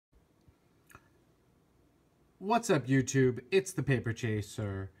What's up, YouTube? It's the Paper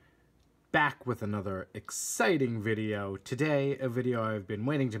Chaser, back with another exciting video. Today, a video I've been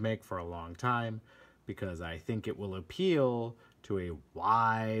waiting to make for a long time because I think it will appeal to a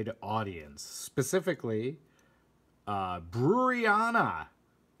wide audience, specifically breweriana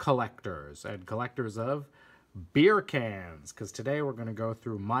collectors and collectors of beer cans, because today we're going to go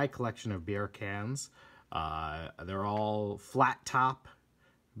through my collection of beer cans. They're all flat top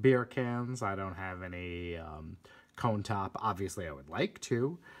beer cans. I don't have any cone top. Obviously, I would like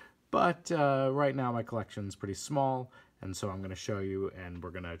to, but right now my collection's pretty small, and so I'm going to show you, and we're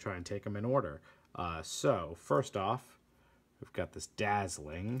going to try and take them in order. So, first off, we've got this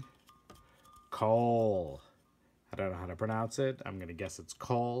dazzling Cole. I don't know how to pronounce it. I'm going to guess it's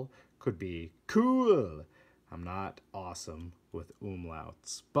Cole. Could be cool. I'm not awesome with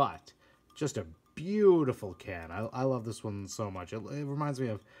umlauts, but just a beautiful can. I love this one so much. It reminds me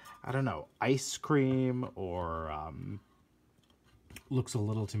of, I don't know, ice cream, or looks a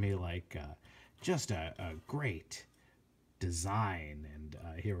little to me like just a great design. And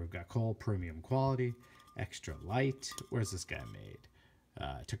here we've got Cole Premium Quality, Extra Light. Where's this guy made?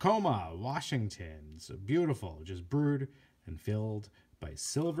 Tacoma, Washington. So beautiful, just brewed and filled by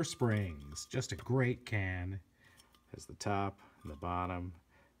Silver Springs. Just a great can. There's the top and the bottom.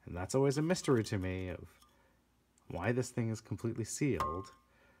 And that's always a mystery to me of why this thing is completely sealed.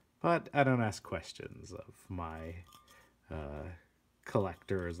 But I don't ask questions of my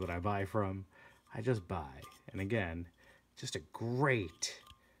collectors that I buy from. I just buy. And again, just a great,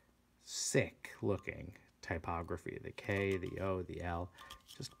 sick looking typography. The K, the O, the L.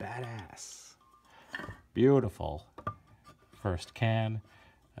 Just badass. Beautiful. First can.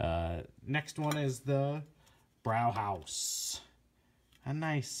 Next one is the Brauhaus. A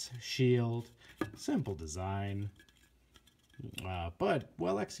nice shield, simple design, but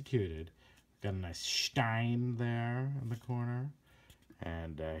well executed. Got a nice Stein there in the corner.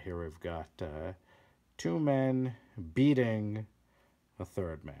 And here we've got two men beating a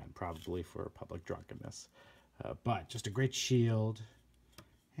third man, probably for public drunkenness. But just a great shield.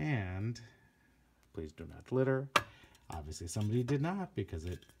 And please do not litter. Obviously somebody did not, because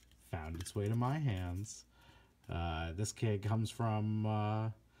it found its way to my hands. This keg comes from,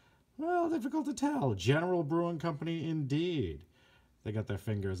 well, difficult to tell. General Brewing Company, indeed. They got their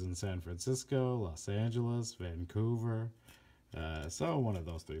fingers in San Francisco, Los Angeles, Vancouver. So one of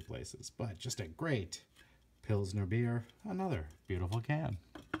those three places. But just a great Pilsner beer. Another beautiful can.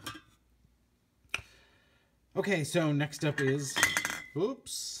 Okay, so next up is,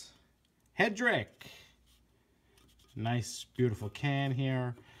 oops, Hedrick. Nice, beautiful can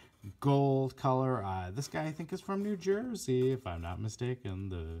here. Gold color. This guy, I think, is from New Jersey, if I'm not mistaken.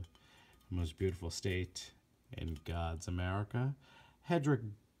 The most beautiful state in God's America. Hedrick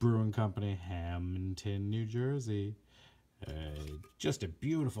Brewing Company, Hamilton, New Jersey. Just a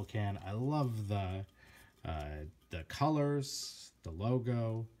beautiful can. I love the colors, the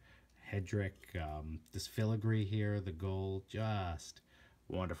logo. Hedrick, this filigree here, the gold, just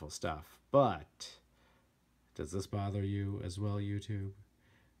wonderful stuff. But does this bother you as well, YouTube?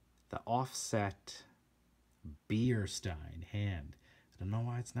 The offset beer stein hand. I don't know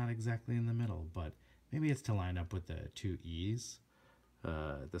why it's not exactly in the middle, but maybe it's to line up with the two E's,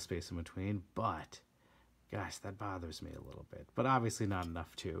 the space in between. But gosh, that bothers me a little bit. But obviously not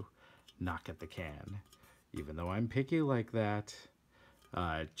enough to knock at the can, even though I'm picky like that.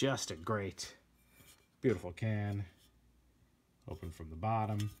 Just a great, beautiful can. Open from the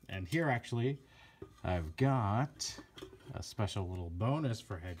bottom. And here, actually, I've got a special little bonus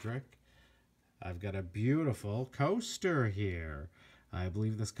for Hedrick. I've got a beautiful coaster here. I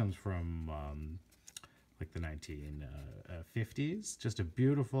believe this comes from like the 1950s. Just a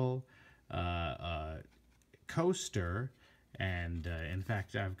beautiful coaster. And in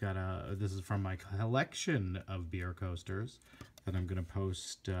fact, I've got this is from my collection of beer coasters that I'm going to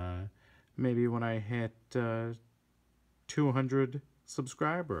post maybe when I hit 200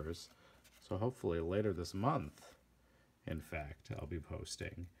 subscribers. So hopefully later this month, in fact, I'll be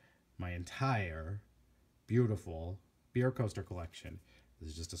posting my entire beautiful beer coaster collection. This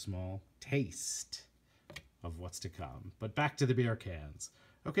is just a small taste of what's to come. But back to the beer cans.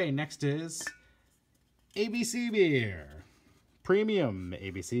 Okay, next is ABC beer. Premium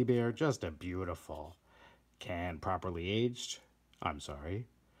ABC beer, just a beautiful can, properly aged.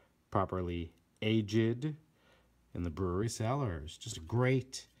 Properly aged in the brewery cellars. Just a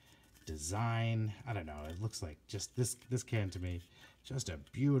great design. I don't know, it looks like just this can to me, just a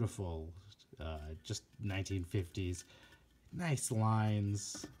beautiful, just 1950s, nice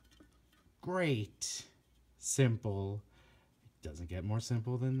lines, great, simple. It doesn't get more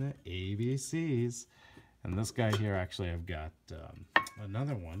simple than the ABCs. And this guy here, actually, I've got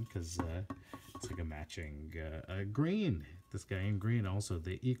another one because it's like a matching green. This guy in green also,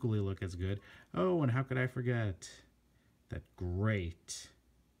 they equally look as good. Oh, and how could I forget that great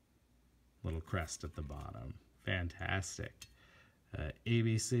little crest at the bottom. Fantastic.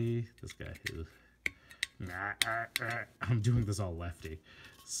 ABC, this guy. I'm doing this all lefty.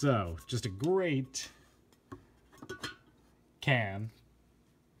 So, just a great can.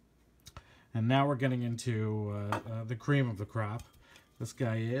 And now we're getting into the cream of the crop. This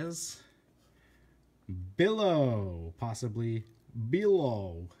guy is Billow, possibly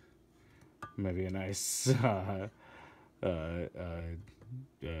Below. Maybe a nice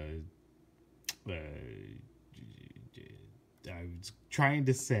I was trying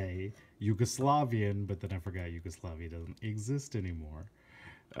to say Yugoslavian, but then I forgot Yugoslavia doesn't exist anymore.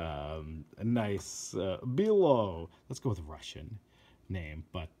 A nice Bilo. Let's go with Russian name,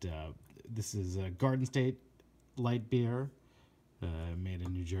 but this is a Garden State light beer, made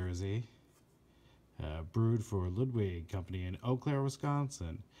in New Jersey, brewed for Ludwig Company in Eau Claire,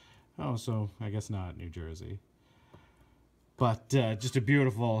 Wisconsin. Oh, so I guess not New Jersey. But just a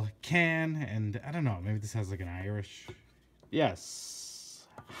beautiful can, and I don't know, maybe this has like an Irish. Yes.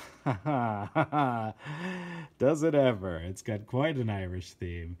 Does it ever? It's got quite an Irish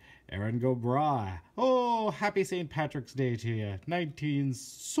theme. Erin go bra. Oh, happy St. Patrick's Day to you.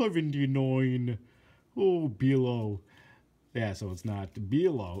 1979. Oh, Bilo. Yeah, so it's not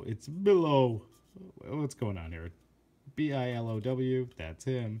Bilo, it's Billow. What's going on here? Bilow. That's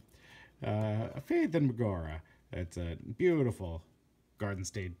him. Faith and Megora. It's a beautiful Garden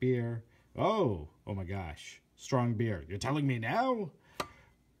State beer. Oh my gosh. Strong beer. You're telling me now?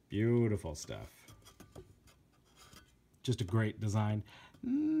 Beautiful stuff. Just a great design.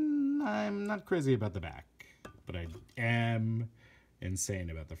 I'm not crazy about the back, but I am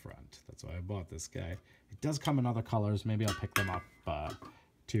insane about the front. That's why I bought this guy. It does come in other colors. Maybe I'll pick them up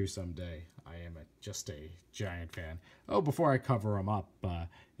too someday. I am just a giant fan. Oh, before I cover them up,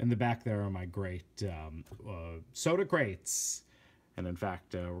 in the back there are my great soda crates. And in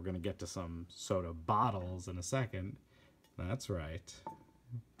fact, we're going to get to some soda bottles in a second. That's right,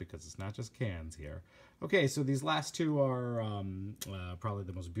 because it's not just cans here. Okay, so these last two are probably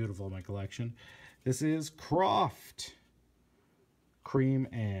the most beautiful in my collection. This is Croft Cream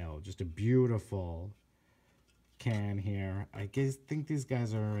Ale. Just a beautiful can here. I think these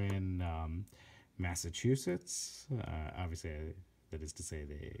guys are in Massachusetts. Obviously, that is to say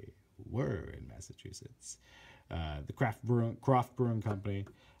they were in Massachusetts. The Croft Brewing Company.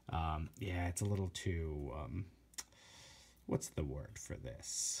 Yeah, it's a little too, what's the word for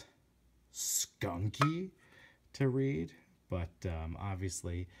this? Skunky to read. But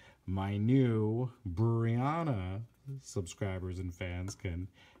obviously, my new Breweriana subscribers and fans can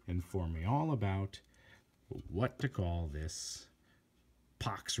inform me all about what to call this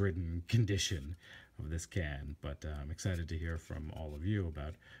pox-ridden condition of this can. But I'm excited to hear from all of you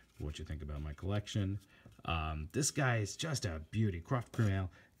about what you think about my collection. This guy is just a beauty. Croft Cream Ale.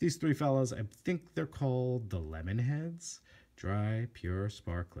 These three fellas, I think they're called the Lemonheads. Dry, pure,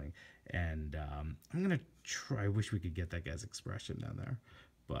 sparkling. And I'm going to try. I wish we could get that guy's expression down there.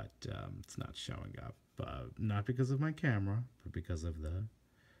 But it's not showing up. Not because of my camera, but because of the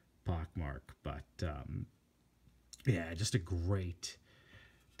pockmark. But yeah, just a great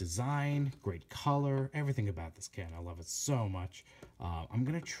design, great color, everything about this can. I love it so much. I'm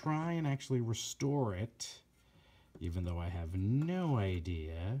going to try and actually restore it, even though I have no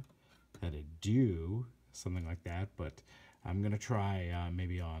idea how to do something like that. But I'm going to try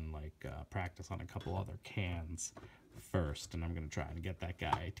maybe on practice on a couple other cans first. And I'm going to try and get that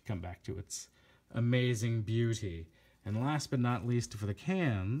guy to come back to its amazing beauty. And last but not least for the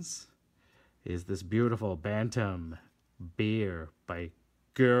cans is this beautiful Bantam beer by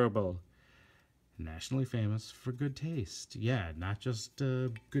Gerbil. Nationally famous for good taste. Yeah, not just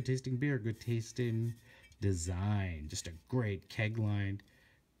good tasting beer, good tasting design. Just a great keg-lined,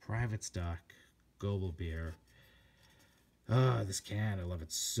 private stock, Goebel beer. Oh, this can, I love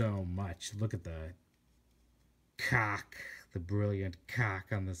it so much. Look at the cock, the brilliant cock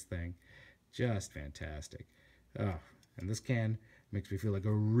on this thing. Just fantastic. Oh, and this can makes me feel like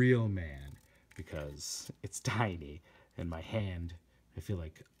a real man because it's tiny. In my hand, I feel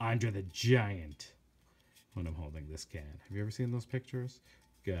like Andre the Giant when I'm holding this can. Have you ever seen those pictures?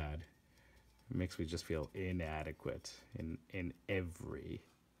 God, it makes me just feel inadequate in every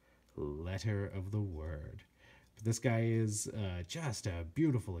letter of the word. But this guy is just a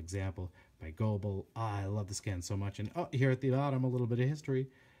beautiful example by Goebel. I love this can so much. And here at the bottom, a little bit of history.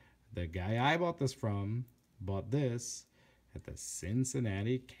 The guy I bought this from bought this, at the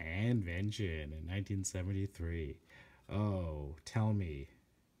Cincinnati Convention in 1973. Oh, tell me,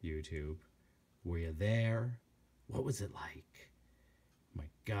 YouTube, were you there? What was it like? My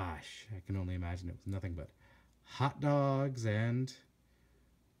gosh, I can only imagine it was nothing but hot dogs and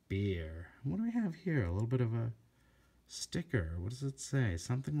beer. What do we have here? A little bit of a sticker. What does it say?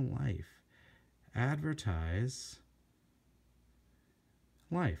 Something life. Advertise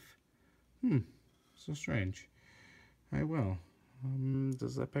life. So strange. I will.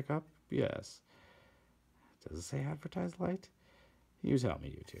 Does that pick up? Yes. Does it say advertise light? You tell me,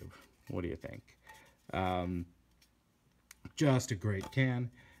 YouTube. What do you think? Just a great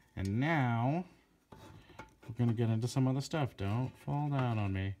can. And now we're going to get into some other stuff. Don't fall down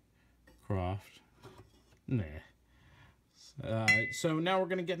on me, Croft. Nah. So now we're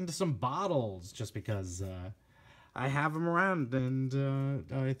going to get into some bottles, just because I have them around, and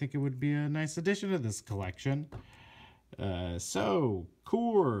I think it would be a nice addition to this collection. So,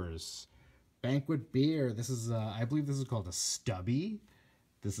 Coors Banquet Beer. This is, I believe this is called a stubby.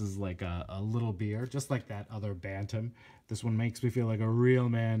 This is like a little beer, just like that other Bantam. This one makes me feel like a real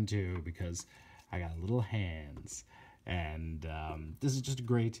man, too, because I got little hands. And this is just a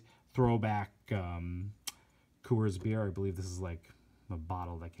great throwback Coors beer. I believe this is like the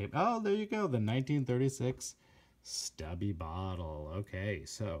bottle that came. Oh, there you go. The 1936 stubby bottle. Okay,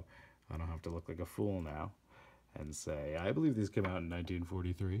 so I don't have to look like a fool now and say, I believe these came out in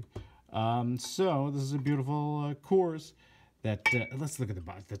 1943. So this is a beautiful Coors that, let's look at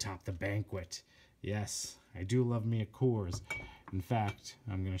the top, the Banquet. Yes, I do love me a Coors. In fact,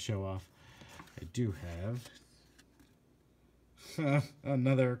 I'm going to show off. I do have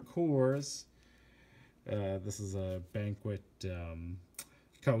another Coors. This is a Banquet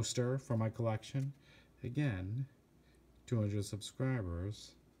coaster for my collection. Again, 200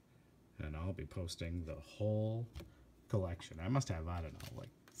 subscribers, and I'll be posting the whole collection. I must have, I don't know, like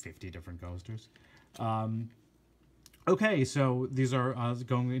 50 different coasters. Okay, so these are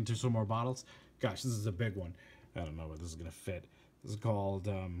going into some more bottles. Gosh, this is a big one. I don't know where this is going to fit. This is called,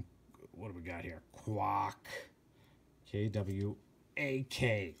 what do we got here? Quack.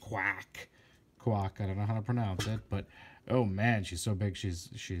 K-W-A-K. Quack. Quack. I don't know how to pronounce it, but oh man, she's so big,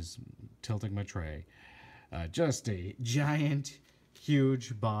 she's tilting my tray. Just a giant,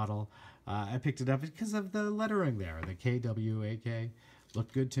 huge bottle. I picked it up because of the lettering there, the K-W-A-K.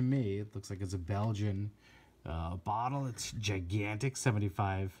 Looked good to me. It looks like it's a Belgian bottle. It's gigantic,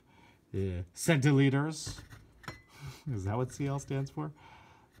 75 centiliters. Is that what CL stands for?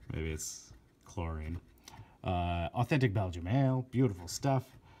 Maybe it's chlorine. Authentic Belgium ale, beautiful stuff.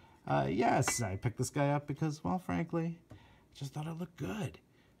 Yes, I picked this guy up because, well, frankly, I just thought it looked good.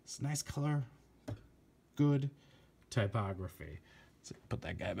 It's a nice color, good typography. Let's put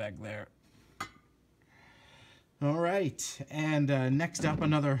that guy back there. All right, and next up,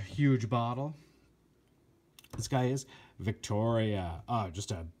 another huge bottle. This guy is Victoria. Oh,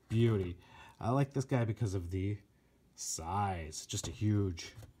 just a beauty. I like this guy because of the size. Just a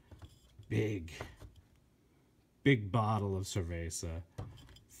huge, big bottle of cerveza.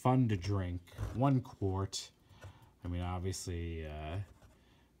 Fun to drink. 1 quart. I mean, obviously,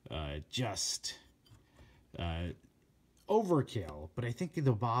 just overkill. But I think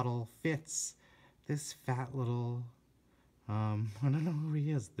the bottle fits this fat little, I don't know who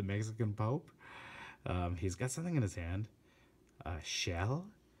he is. The Mexican Pope? He's got something in his hand. A shell?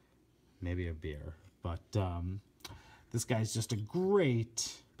 Maybe a beer. But this guy's just a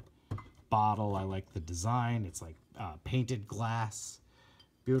great bottle. I like the design. It's like painted glass.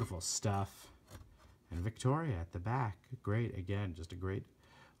 Beautiful stuff. And Victoria at the back. Great. Again, just a great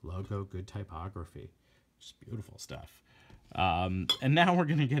logo. Good typography. Just beautiful stuff. And now we're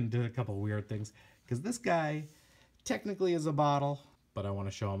going to get into a couple weird things. Because this guy technically is a bottle. But I want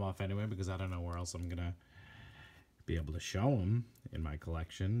to show him off anyway because I don't know where else I'm going to be able to show him in my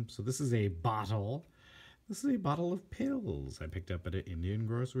collection. So this is a bottle. This is a bottle of pills I picked up at an Indian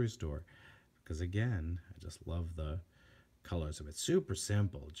grocery store. Because again, I just love the colors of it. Super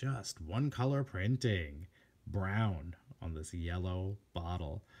simple. Just 1 color printing. Brown on this yellow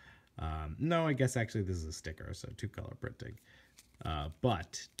bottle. No, I guess actually this is a sticker, so 2 color printing.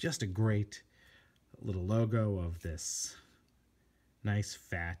 But just a great little logo of this nice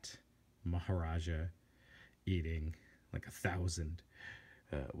fat Maharaja eating like 1,000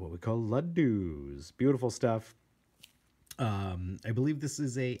 what we call laddus. Beautiful stuff. I believe this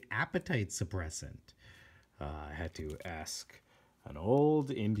is a appetite suppressant. I had to ask an old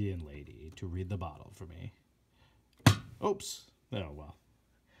Indian lady to read the bottle for me. Oops. Oh,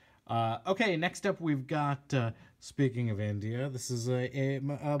 well. Okay, next up we've got, speaking of India, this is a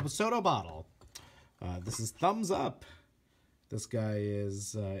soda bottle. This is Thumbs Up. This guy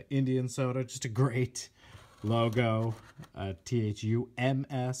is Indian soda, just a great logo,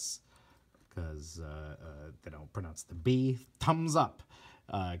 THUMS, because they don't pronounce the B. Thumbs up.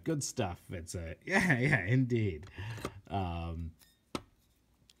 Good stuff. It's a, yeah, indeed.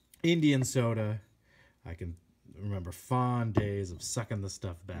 Indian soda. I can remember fond days of sucking the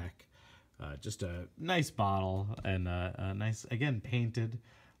stuff back. Just a nice bottle and a nice, again, painted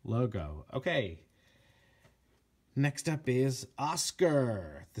logo. Okay. Next up is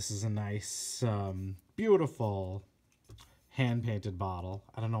Oscar. This is a nice, beautiful hand-painted bottle.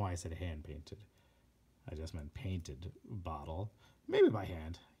 I don't know why I said hand-painted. I just meant painted bottle. Maybe by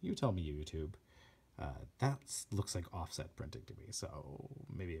hand. You tell me, YouTube. That looks like offset printing to me, so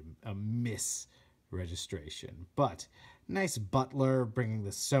maybe a misregistration. But nice butler bringing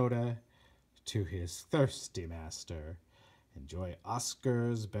the soda to his thirsty master. Enjoy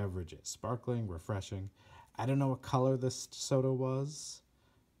Oscar's beverages. Sparkling, refreshing. I don't know what color this soda was,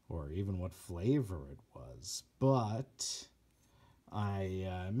 or even what flavor it was, but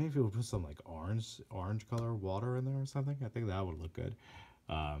maybe we'll put some like orange color water in there or something. I think that would look good.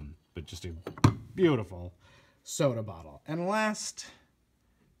 But just a beautiful soda bottle. And last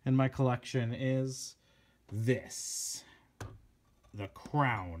in my collection is this, the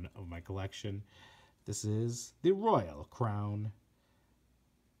crown of my collection. This is the Royal Crown,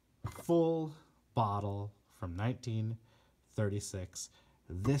 full bottle from 1936.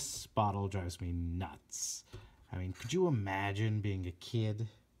 This bottle drives me nuts. I mean, could you imagine being a kid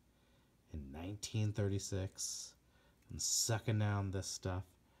in 1936 and sucking down this stuff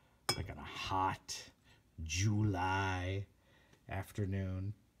like on a hot July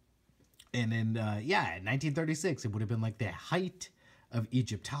afternoon? And in, yeah, in 1936, it would have been like the height of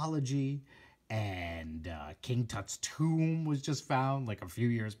Egyptology, and King Tut's tomb was just found like a few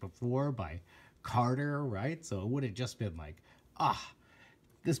years before by Carter, right? So it would have just been like,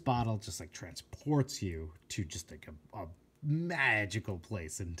 this bottle just like transports you to just like a magical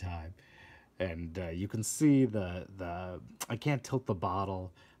place in time. And you can see the I can't tilt the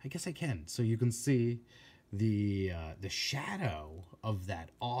bottle. I guess I can. So you can see the shadow of that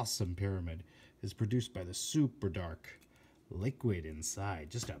awesome pyramid is produced by the super dark liquid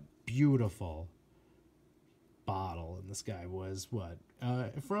inside. Just a beautiful bottle. And this guy was what?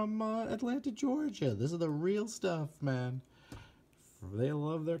 From Atlanta, Georgia. This is the real stuff, man. They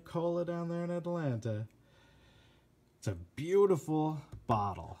love their cola down there in Atlanta. It's a beautiful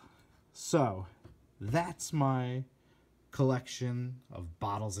bottle. So, that's my collection of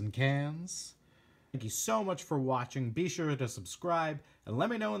bottles and cans. Thank you so much for watching. Be sure to subscribe and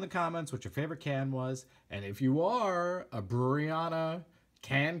let me know in the comments what your favorite can was. And if you are a Breweriana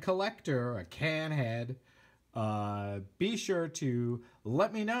can collector, a can head, be sure to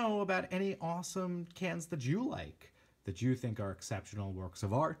let me know about any awesome cans that you like, that you think are exceptional works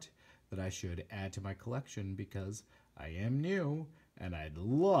of art that I should add to my collection, because I am new and I'd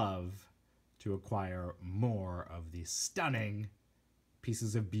love to acquire more of these stunning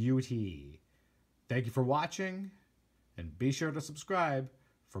pieces of beauty. Thank you for watching, and be sure to subscribe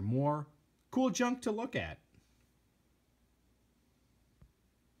for more cool junk to look at.